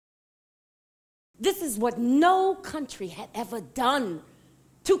This is what no country had ever done,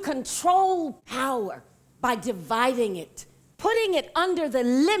 to control power by dividing it, putting it under the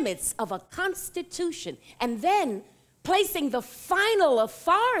limits of a constitution, and then placing the final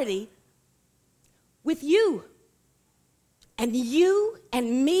authority with you and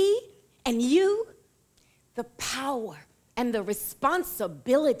me and you. The power and the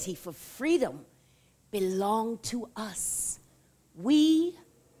responsibility for freedom belong to us, we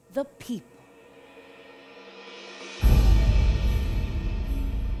the people.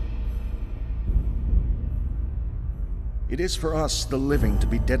 It is for us, the living, to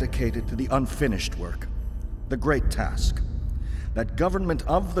be dedicated to the unfinished work, the great task, that government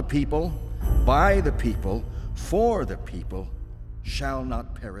of the people, by the people, for the people, shall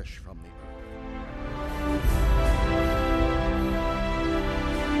not perish from the earth.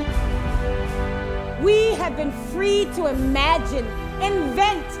 We have been free to imagine,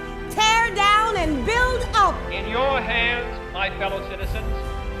 invent, tear down, and build up. In your hands, my fellow citizens,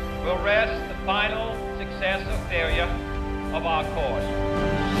 will rest the final success or failure of our cause.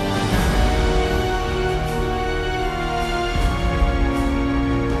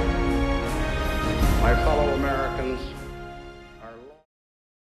 My fellow Americans,